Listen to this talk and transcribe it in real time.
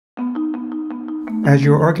As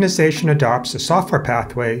your organization adopts a software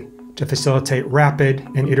pathway to facilitate rapid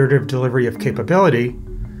and iterative delivery of capability,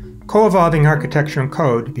 co-evolving architecture and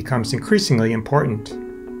code becomes increasingly important.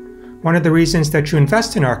 One of the reasons that you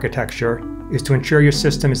invest in architecture is to ensure your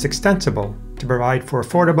system is extensible to provide for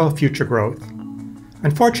affordable future growth.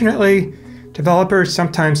 Unfortunately, developers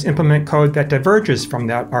sometimes implement code that diverges from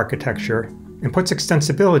that architecture and puts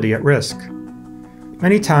extensibility at risk.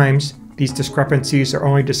 Many times, these discrepancies are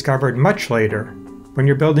only discovered much later, when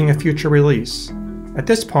you're building a future release. At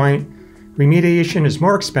this point, remediation is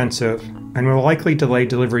more expensive and will likely delay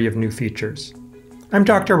delivery of new features. I'm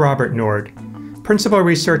Dr. Robert Nord, Principal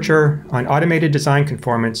Researcher on Automated Design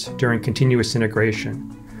Conformance during Continuous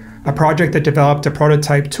Integration, a project that developed a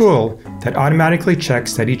prototype tool that automatically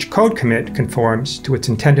checks that each code commit conforms to its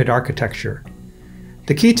intended architecture.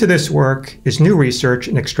 The key to this work is new research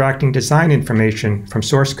in extracting design information from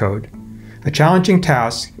source code, a challenging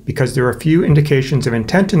task because there are few indications of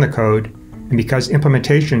intent in the code and because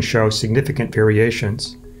implementations show significant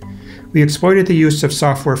variations. We exploited the use of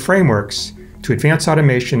software frameworks to advance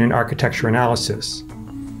automation and architecture analysis.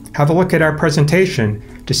 Have a look at our presentation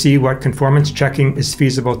to see what conformance checking is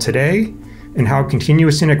feasible today and how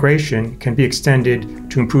continuous integration can be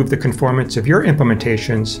extended to improve the conformance of your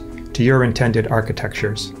implementations to your intended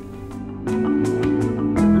architectures.